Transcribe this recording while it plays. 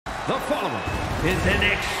The following is an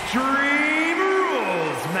Extreme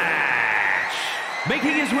Rules match.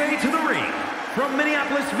 Making his way to the ring from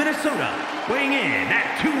Minneapolis, Minnesota, weighing in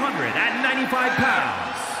at 295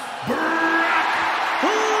 pounds, Brock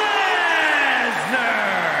Lesnar.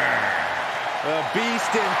 The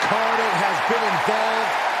Beast incarnate has been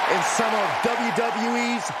involved in some of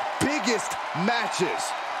WWE's biggest matches.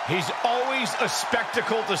 He's always a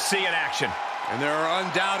spectacle to see in action. And there are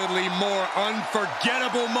undoubtedly more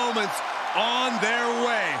unforgettable moments on their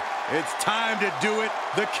way. It's time to do it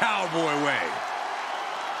the Cowboy way.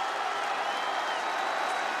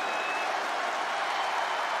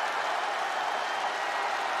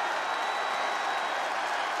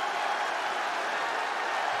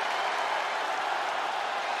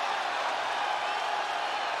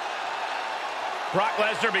 Brock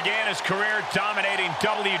Lesnar began his career dominating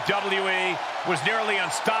WWE, was nearly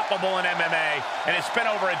unstoppable in MMA, and has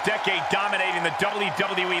spent over a decade dominating the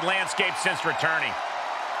WWE landscape since returning.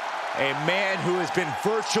 A man who has been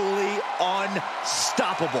virtually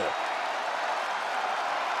unstoppable.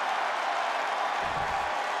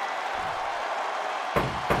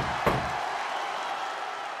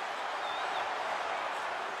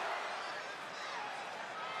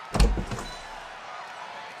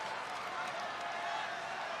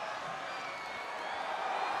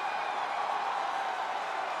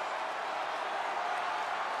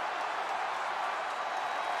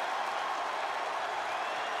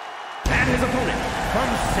 His opponent from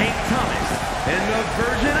St. Thomas in the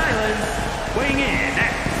Virgin Islands, weighing in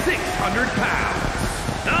at 600 pounds,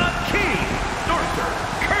 the King, Arthur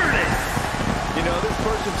Curtis. You know, this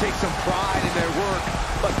person takes some pride in their work,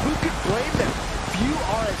 but who could blame them? Few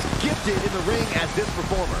are as gifted in the ring as this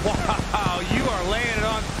performer. Wow, you are laying it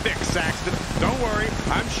on thick, Saxton. Don't worry,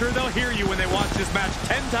 I'm sure they'll hear you when they watch this match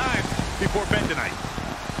 10 times before bed tonight.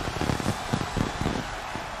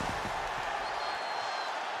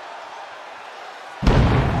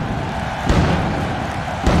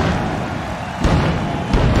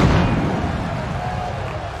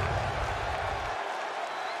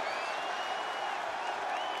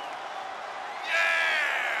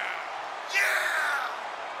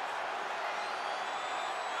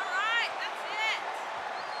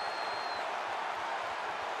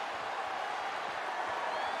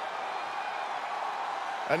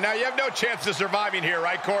 And now you have no chance of surviving here,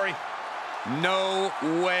 right, Corey? No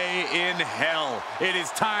way in hell. It is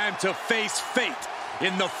time to face fate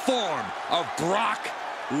in the form of Brock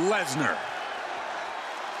Lesnar.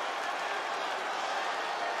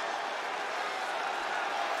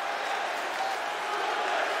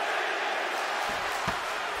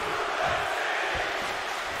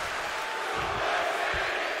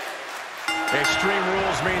 Extreme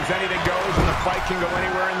Rules means anything goes and the fight can go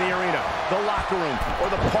anywhere in the arena, the locker room, or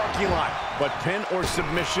the parking lot. But pin or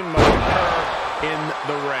submission must occur in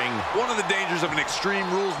the ring. One of the dangers of an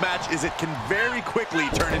Extreme Rules match is it can very quickly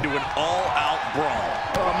turn into an all-out brawl.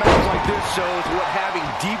 A match like this shows what having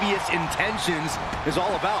devious intentions is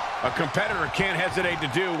all about. A competitor can't hesitate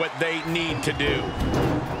to do what they need to do.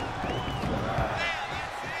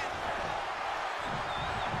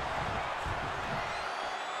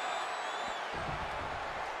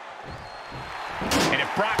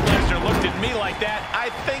 Brock Lesnar looked at me like that,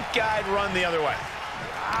 I think I'd run the other way.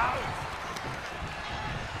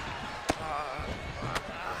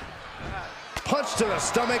 Punch to the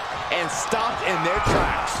stomach and stopped in their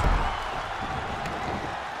tracks.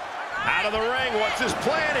 Out of the ring, what's his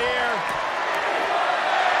plan here?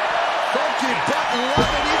 Funky butt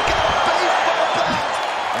loving, he's got a baseball bat.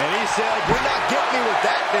 And he said, "You're not getting me with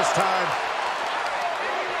that this time."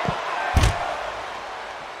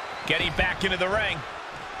 Getting back into the ring.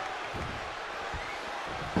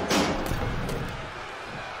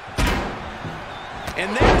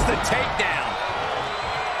 And there's the takedown.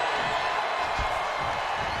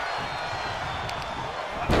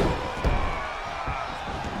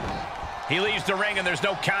 He leaves the ring and there's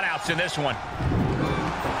no countouts in this one.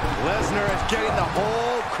 Lesnar is getting the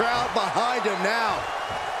whole crowd behind him now.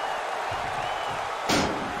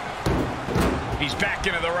 He's back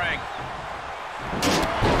into the ring.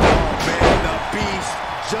 Oh man, the Beast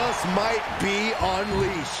just might be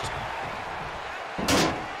unleashed.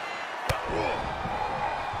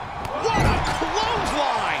 What a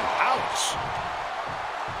clothesline! Ouch!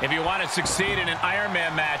 If you want to succeed in an Iron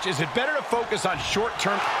Man match, is it better to focus on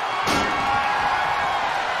short-term?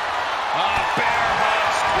 Bear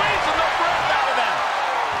hug, squeezing the breath out of them.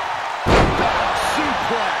 Back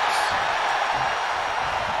suplex.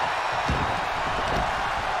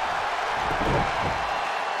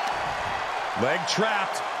 Leg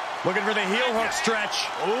trapped. Looking for the heel hook stretch.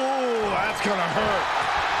 Ooh, that's gonna hurt.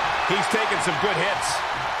 He's taking some good hits.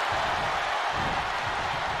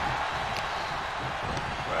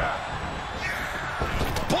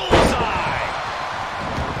 Bullseye!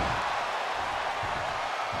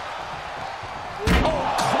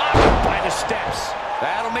 Oh, clobbered by the steps.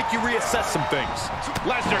 That'll make you reassess some things.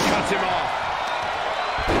 Lesnar cuts him off.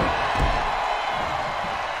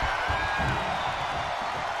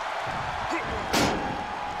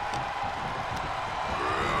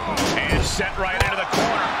 And sent right into the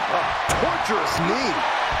corner. Torturous knee.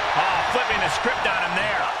 Oh, flipping the script on him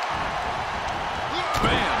there.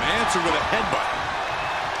 Bam, answer with a headbutt.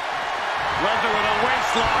 Lesnar with a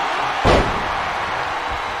waistlock.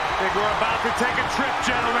 I think we're about to take a trip,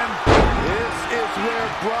 gentlemen. This is where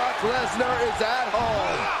Brock Lesnar is at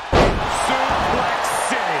home. Suplex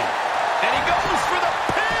City. And he goes for the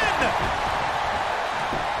pin.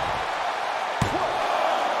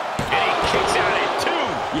 And he kicks out at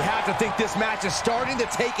 2. You have to think this match is starting to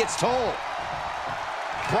take its toll.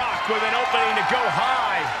 Brock with an opening to go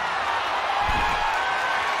high.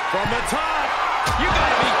 From the top. You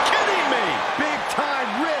gotta be kidding me. Big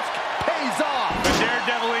time risk pays off. The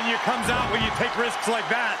daredevil in you comes out when you take risks like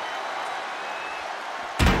that.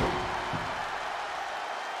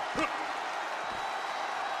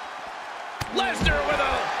 Lesnar with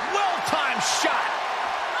a well-timed shot.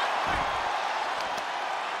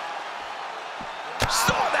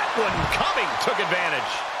 Saw that one coming, took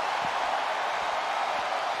advantage.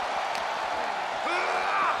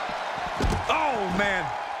 Oh, man.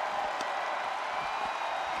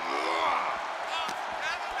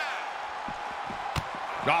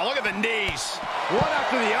 Oh, look at the knees. One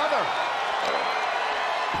after the other.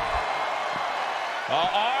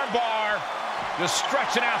 Arm bar. Just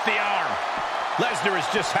stretching out the arm. Lesnar is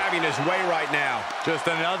just having his way right now. Just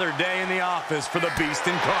another day in the office for the Beast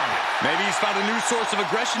incarnate. Maybe he's found a new source of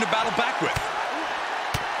aggression to battle back with.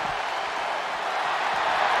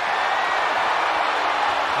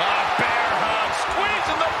 Bear hug,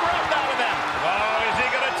 squeezing the breath out of them. Oh, is he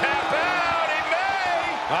going to tap out? He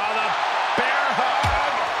may. Oh, the bear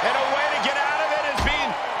hug. And a way to get out of it is being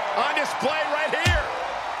on display right here.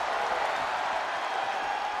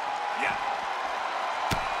 Yeah.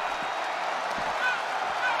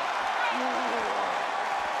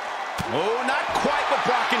 Oh, not quite what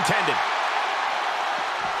Brock intended.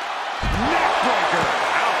 Neckbreaker.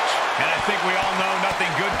 Ouch. And I think we all know nothing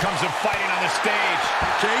good comes of fighting on the stage.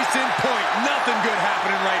 Case in point, nothing good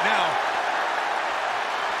happening right now.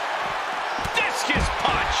 Discus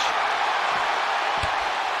punch.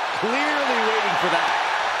 Clearly waiting for that.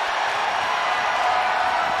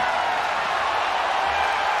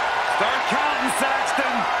 Start counting,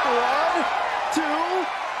 Saxton. 1, 2,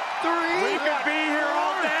 3. We could be here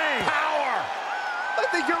all day. Power. I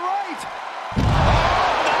think you're right.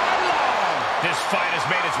 This fight has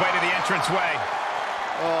made its way to the entranceway.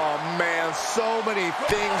 Oh, man, so many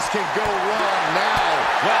things can go wrong now.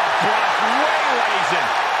 Well, Brock waylays him.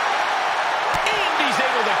 And he's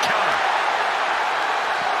able to counter.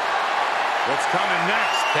 What's coming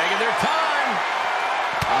next? Taking their time.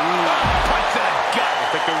 Punch to the gut.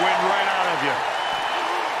 Took the wind right out of you.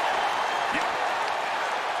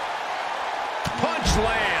 Punch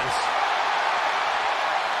lands.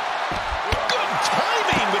 Good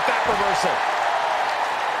timing with that reversal.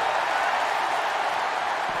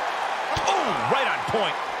 Oh, right on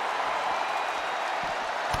point.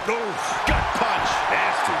 Oh, gut punch.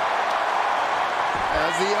 Nasty.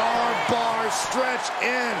 As the arm bars stretch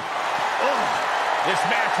in. Oh, this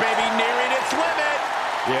match may be nearing its limit.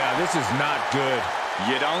 Yeah, this is not good.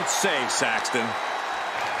 You don't say, Saxton.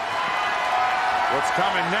 What's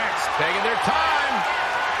coming next? Taking their time.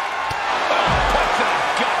 Oh, punch to the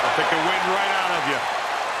gut. I'll take the wind right out of you.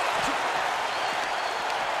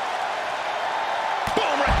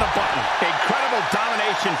 Boom, right in the button. Incredible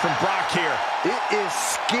domination from Brock here. It is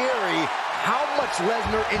scary how much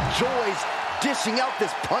Lesnar enjoys dishing out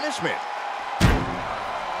this punishment.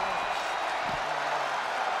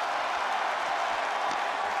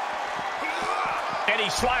 And he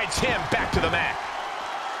slides him back to the mat.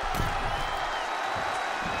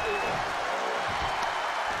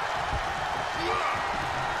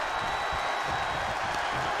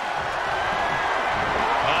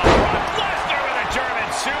 Brock Lesnar with a German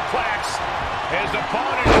suplex. His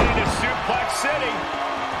opponent into Suplex City.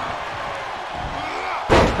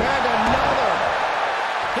 And another.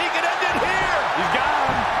 He can end it here. He's got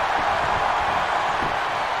him.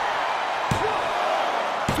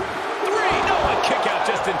 3, no, a kick out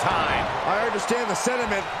just in time. I understand the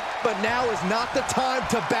sentiment, but now is not the time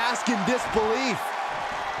to bask in disbelief.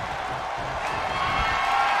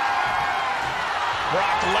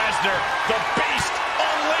 Brock Lesnar, the Beast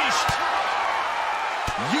unleashed.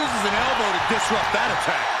 uses an elbow to disrupt that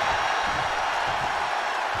attack.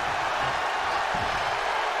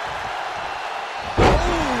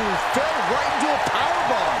 Oh, fell right into a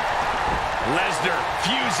powerbomb. Lesnar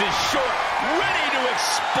fuses short, ready to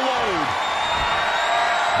explode.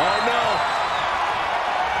 Oh, no.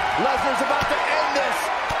 Lesnar's about to end this.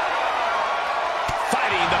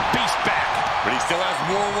 Fighting the beast back. But he still has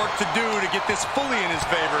more work to do to get this fully in his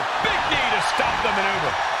favor. Big knee to stop the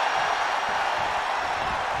maneuver.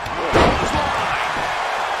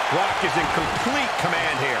 Brock is in complete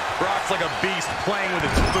command here. Brock's like a beast playing with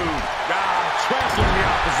his food. Trampling the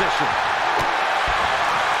opposition.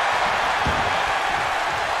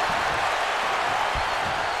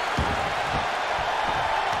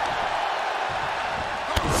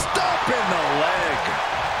 Stomping the leg.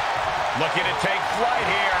 Looking to take flight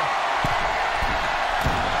here.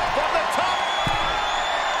 From the top.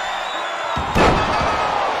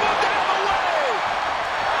 Moved out of the way.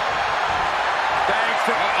 Thanks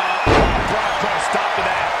for... Brock put a stop to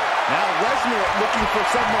that. Now Lesnar looking for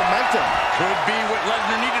some momentum. Could be what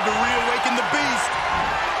Lesnar needed to reawaken the beast.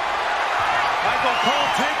 Michael Cole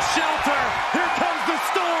takes shelter. Here comes the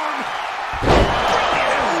storm.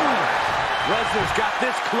 Lesnar's got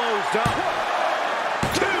this closed up.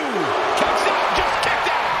 2. Kicks out, just kicked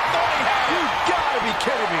out. Thought he had it. You gotta be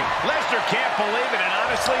kidding me. Lesnar can't believe it, and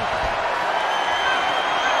honestly,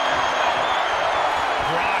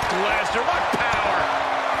 Brock Lesnar, what power.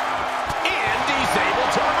 And he's able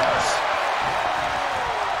to reverse.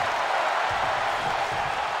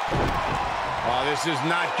 Oh, this is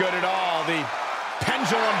not good at all. The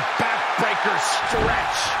pendulum backbreaker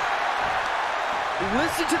stretch.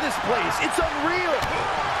 Listen to this place. It's unreal.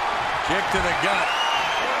 Kick to the gut.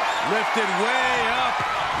 Lifted way up.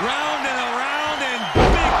 Round and around and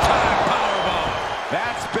big time powerbomb.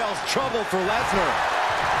 That spells trouble for Lesnar.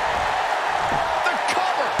 The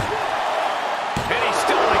cover. And he's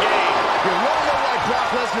still in the game. You want to know why Brock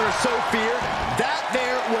Lesnar is so feared? That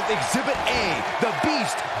there was Exhibit A. The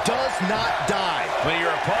Beast does not die. When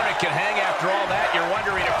your opponent can hang after all that, you're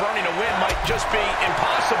wondering if running a win might just be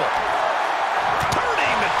impossible.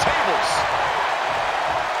 Turning the tables.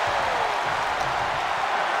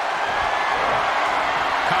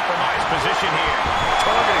 Compromised position here.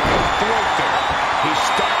 Targeting the throat there. He's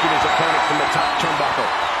stalking his opponent from the top turnbuckle.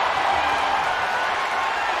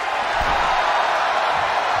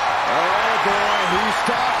 Oh, boy, he's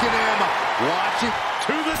stalking him. Watch it.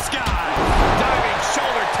 To the sky. Diving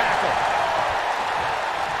shoulder tackle.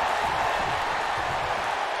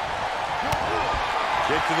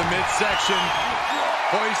 Kick to the midsection.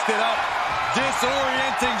 Hoisted up.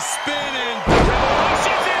 Disorienting spin and...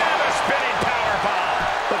 Revolution's in on a spinning powerbomb.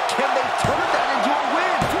 But can they turn that into a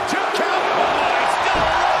win? 2 count. Oh, he's still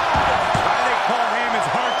alive. I think Paul Heyman's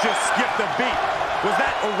heart just skipped a beat. Was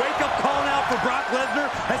that a wake-up call now for Brock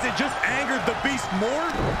Lesnar? Has it just angered the Beast more?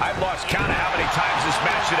 I've lost count of how many times this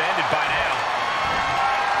match should have ended by now.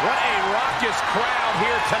 What a raucous crowd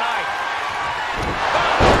here tonight.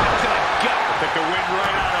 Oh, to the gut. Took the wind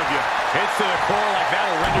right out of you. Hits to the core like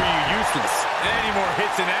that'll render you useless. Any more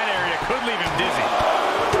hits in that area could leave him dizzy.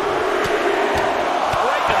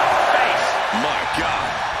 Right to the face. My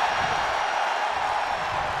God.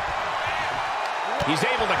 He's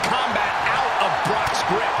able to combat out of Brock's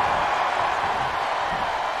grip.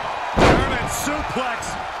 German suplex.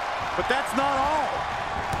 But that's not all.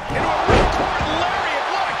 Into a ripcord lariat.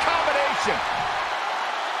 What a combination.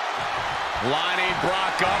 Lining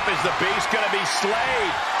Brock up. Is the Beast going to be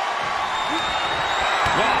slayed?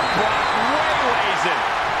 Oh, Brock waylays him.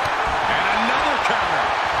 And another counter.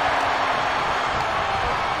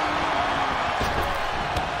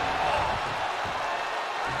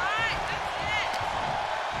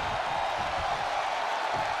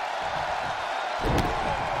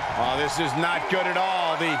 Oh, this is not good at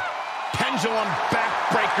all. The pendulum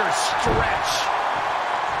backbreaker stretch.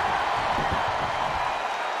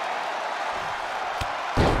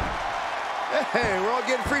 Hey, we're all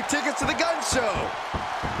getting free tickets to the gun show.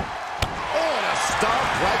 Oh, and a stomp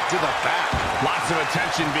right to the back. Lots of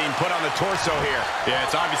attention being put on the torso here. Yeah,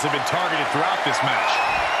 it's obviously been targeted throughout this match.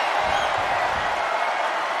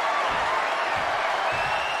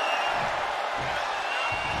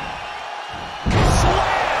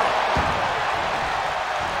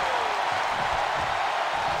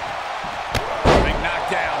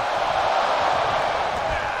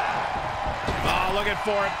 Looking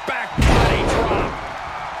for it. Back body drop.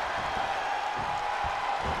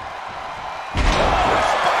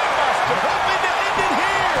 Spinebuster. Hoping to end it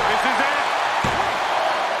here. This is it.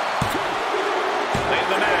 Late in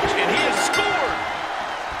the match, and he has scored.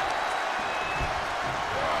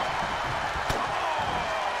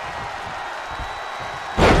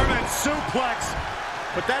 suplex,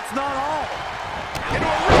 but that's not all. Into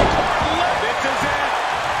a ripcord leg. This is it.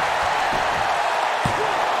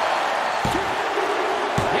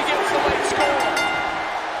 He gets the late score.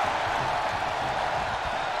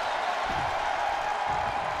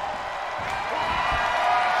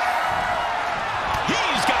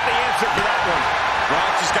 He's got the answer for that one.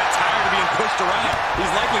 Brock just got tired of being pushed around.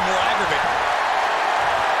 He's likely more aggravated.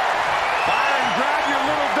 Fire and grab your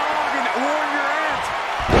little dog and warn your aunt.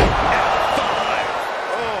 F5.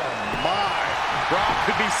 Oh, my. Brock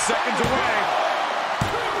could be seconds away.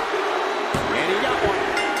 And he got one.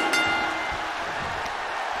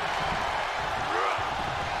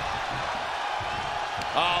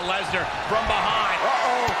 Oh, Lesnar from behind.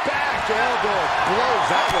 Uh-oh, back elbow blows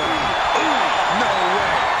that one. Ooh, no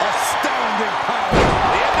way. Astounding power.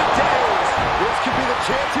 The end of days. This could be the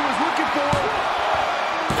chance he was looking for.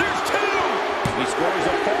 There's two. He scores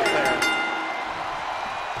a fall there.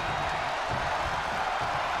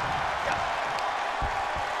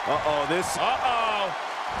 Uh-oh, this... Uh-oh.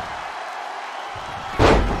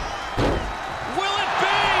 Will it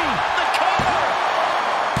be? The cover!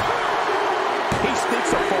 He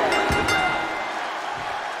sneaks a fall.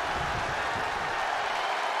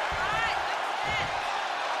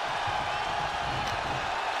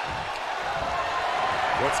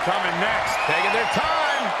 What's coming next? Taking their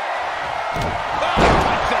time. Oh,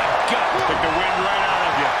 touch that gut. Took the wind right out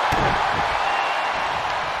of you.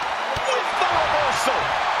 With the reversal.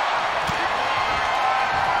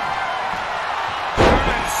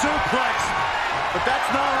 German suplex, but that's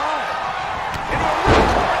not all. Into a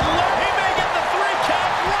ripcord leg. He may get the 3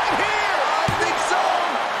 count right here. I think so.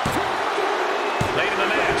 Late in the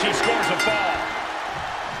match, he scores a fall.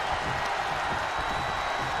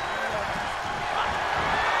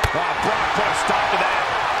 Oh, Brock put a stop to that.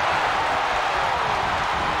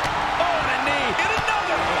 Oh, and a knee. And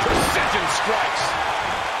another. Precision strikes.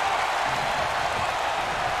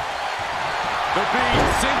 The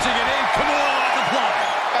Beast cinching it in. Come on, apply.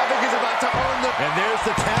 I think he's about to earn the... And there's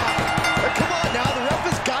the tap. Come on now, the ref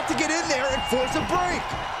has got to get in there and force a break.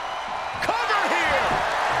 Cover here.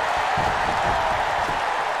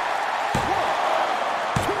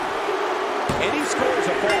 And he scores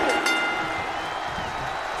a fall.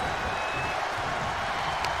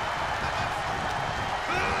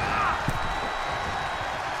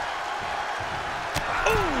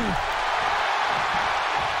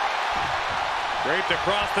 Draped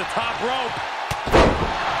across the top rope.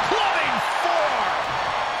 Clubbing forearm.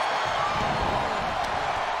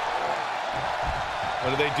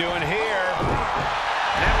 What are they doing here?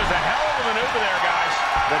 That was a hell of a maneuver there, guys.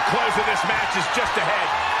 The close of this match is just ahead.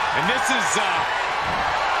 And this is, Oh,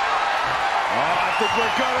 I think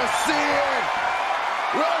we're gonna see it.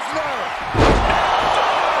 Lesnar.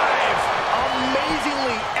 dive.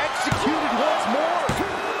 Amazingly executed once more.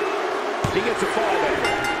 He gets a fall there.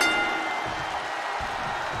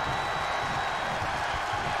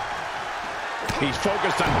 He's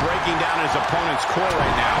focused on breaking down his opponent's core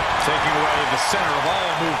right now, taking away the center of all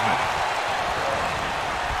movement.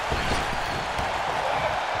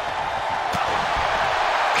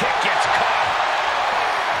 Kick gets caught.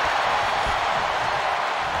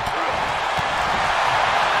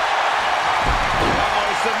 Uh-oh,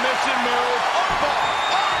 submission move.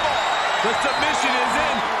 The submission is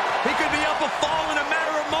in. He could be up a fall in a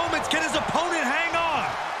matter of moments. Can his opponent hang on?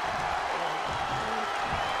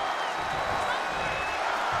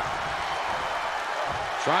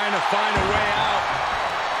 Trying to find a way out.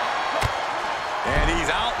 And he's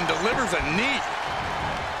out and delivers a knee.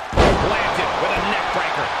 Planted with a neck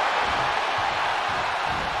breaker.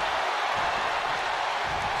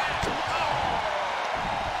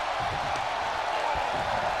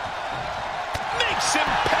 Makes him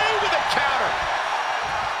pay with a counter.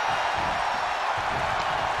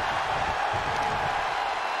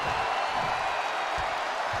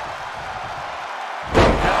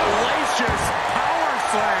 Hellacious power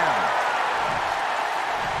slam.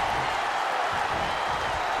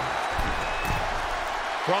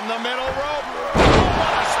 From the middle rope. Oh,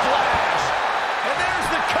 what a splash. And there's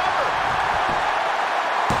the cover.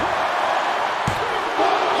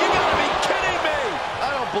 You gotta be kidding me. I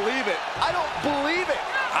don't believe it. I don't believe it.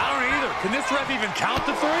 I don't either. Can this ref even count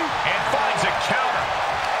to 3? And finds a counter.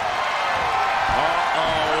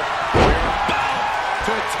 Uh-oh. We're about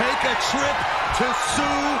to take a trip to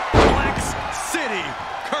Suplex City,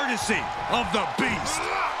 courtesy of the Beast.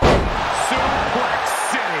 Suplex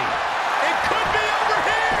City. It could be over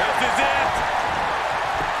here. This is it.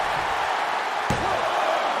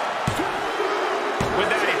 With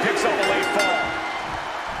that, he picks up a late fall.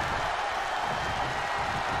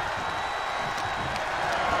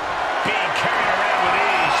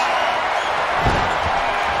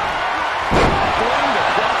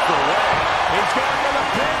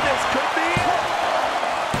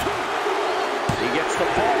 the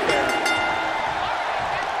fault there.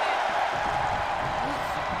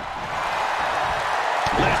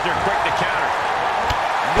 Lesnar quick to counter.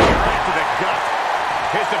 Knee right to the gut.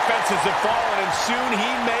 His defenses have fallen, and soon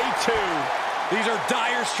he may too. These are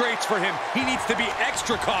dire straits for him. He needs to be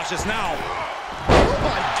extra cautious now. Oh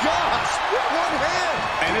my gosh, with one hand.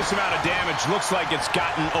 And this amount of damage looks like it's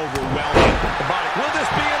gotten overwhelming. Will this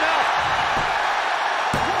be enough?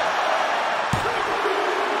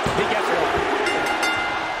 He gets one.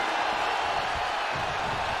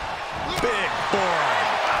 Big forearm.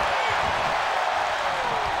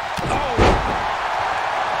 Oh.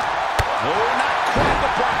 Oh, not quite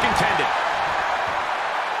what Brock intended.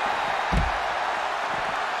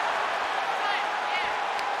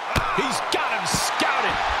 He's got him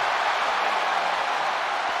scouted.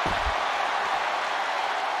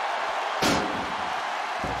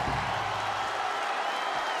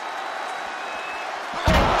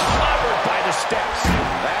 Clobbered by the steps.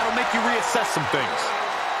 That'll make you reassess some things.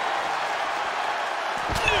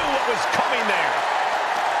 Knew what was coming there.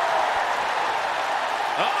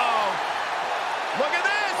 Uh-oh. Look at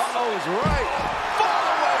this. Uh-oh is right.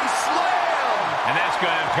 Fallaway slam. And that's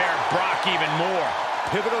going to impair Brock even more.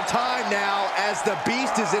 Pivotal time now as the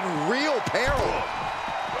Beast is in real peril.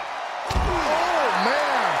 Oh,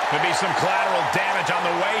 man. Could be some collateral damage on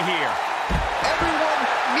the way here. Everyone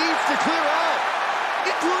needs to clear out,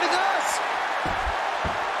 including us.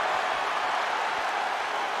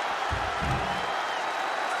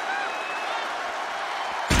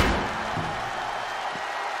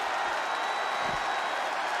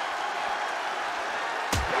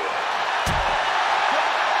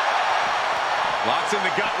 Locks in the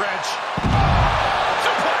gut wrench.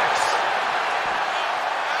 Suplex.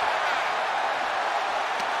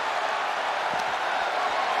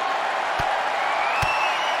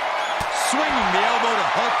 Swinging the elbow to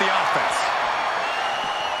halt the offense.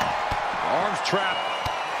 Arms trapped.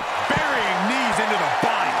 Burying knees into the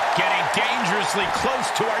body. Getting dangerously close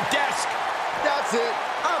to our desk. That's it.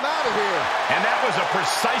 I'm out of here. And that was a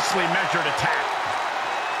precisely measured attack.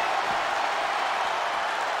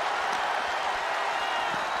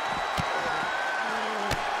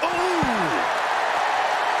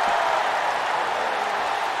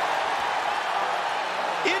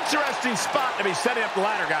 Interesting spot to be setting up the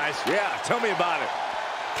ladder, guys. Yeah, tell me about it.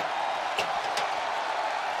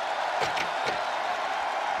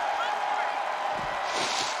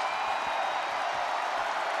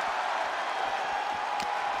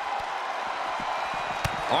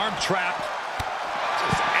 Arm trapped.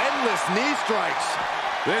 Just endless knee strikes.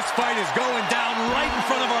 This fight is going down right in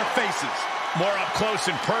front of our faces. More up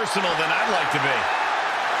close and personal than I'd like to be.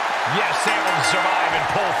 Yes, able to survive and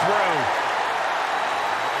pull through.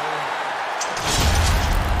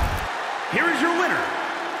 Here is your winner,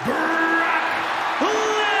 Brock Lesnar.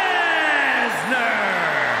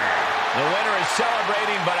 The winner is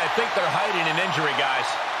celebrating, but I think they're hiding an injury, guys.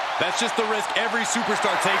 That's just the risk every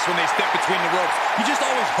superstar takes when they step between the ropes. You just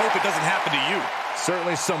always hope it doesn't happen to you.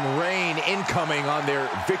 Certainly some rain incoming on their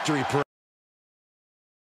victory parade.